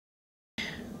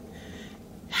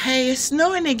Hey, it's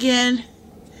snowing again.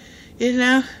 You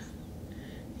know?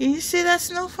 Can you see that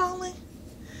snow falling?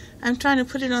 I'm trying to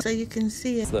put it on so you can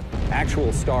see it. It's the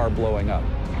actual star blowing up.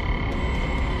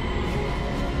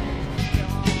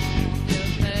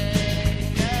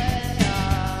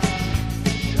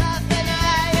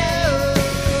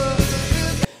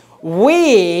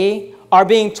 We are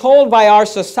being told by our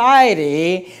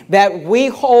society that we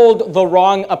hold the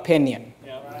wrong opinion.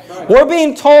 We're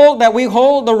being told that we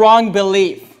hold the wrong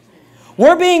belief.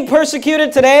 We're being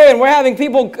persecuted today, and we're having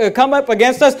people come up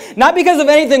against us, not because of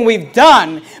anything we've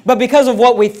done, but because of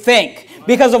what we think,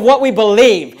 because of what we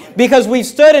believe, because we've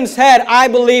stood and said, I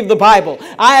believe the Bible.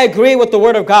 I agree with the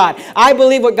Word of God. I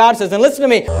believe what God says. And listen to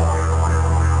me.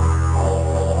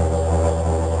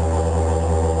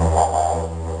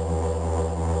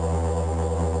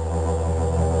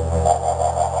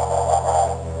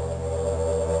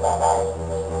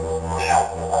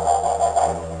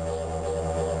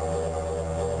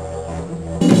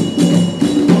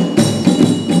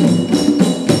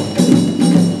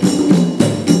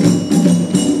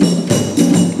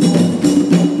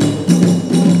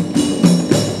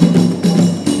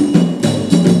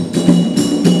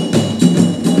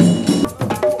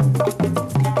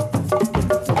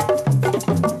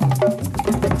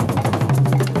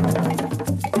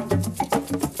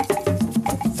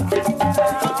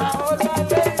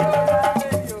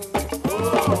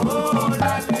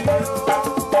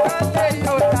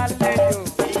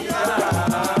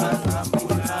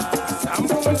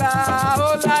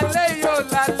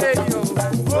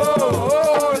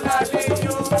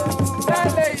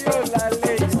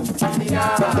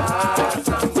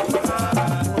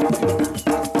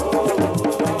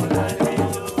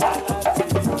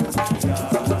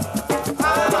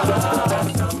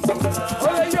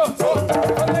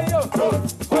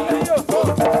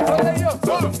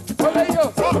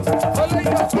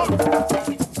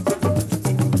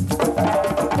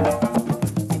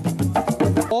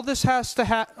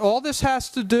 All this has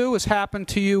to do is happen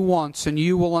to you once, and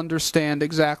you will understand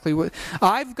exactly what.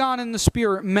 I've gone in the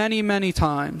Spirit many, many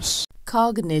times.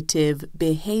 Cognitive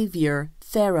behavior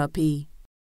therapy.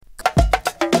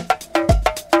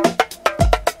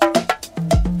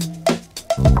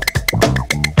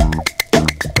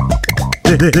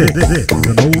 This is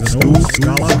an old school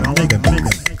scholar mega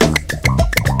mix.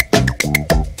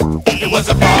 It was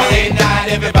a party night,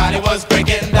 everybody was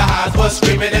breaking, the highs was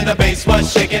screaming and the bass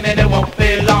was shaking, and it won't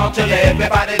be long till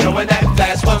everybody knowing that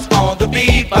Flash was on the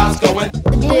beatbox going.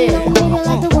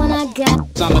 Like the one I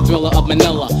got. I'm a thriller of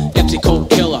Manila, MC Cold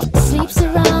Killer. Sleeps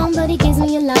around, but he gives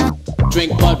me a lot.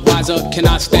 Drink Budweiser,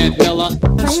 cannot stand Miller.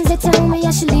 Friends that tell me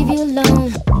I should leave you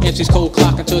alone. MC's cold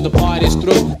clock until the party's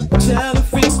through. Tell the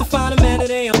freaks to find a man that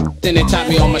they own. Then they tap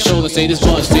me on my shoulder, say this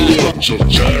was for you.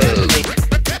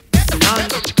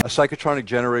 A psychotronic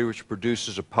generator which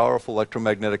produces a powerful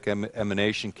electromagnetic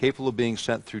emanation capable of being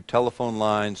sent through telephone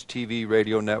lines, TV,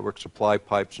 radio networks, supply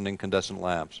pipes, and incandescent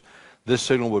lamps. This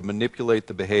signal would manipulate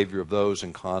the behavior of those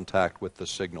in contact with the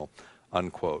signal,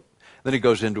 unquote. Then he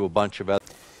goes into a bunch of other...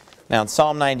 Now in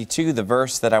Psalm 92, the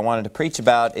verse that I wanted to preach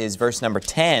about is verse number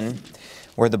 10,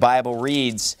 where the Bible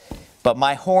reads, "But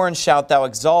my horn shalt thou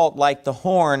exalt like the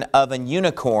horn of an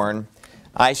unicorn.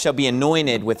 I shall be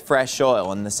anointed with fresh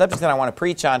oil." And the subject that I want to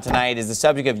preach on tonight is the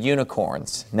subject of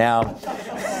unicorns. Now,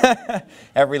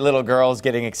 every little girl is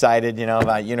getting excited, you know,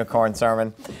 about unicorn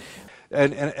sermon.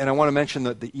 And I want to mention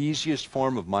that the easiest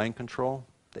form of mind control,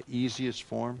 the easiest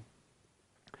form,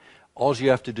 all you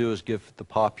have to do is give the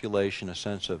population a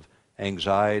sense of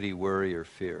anxiety, worry, or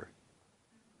fear.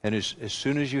 And as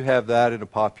soon as you have that in a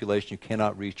population, you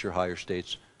cannot reach your higher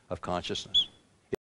states of consciousness.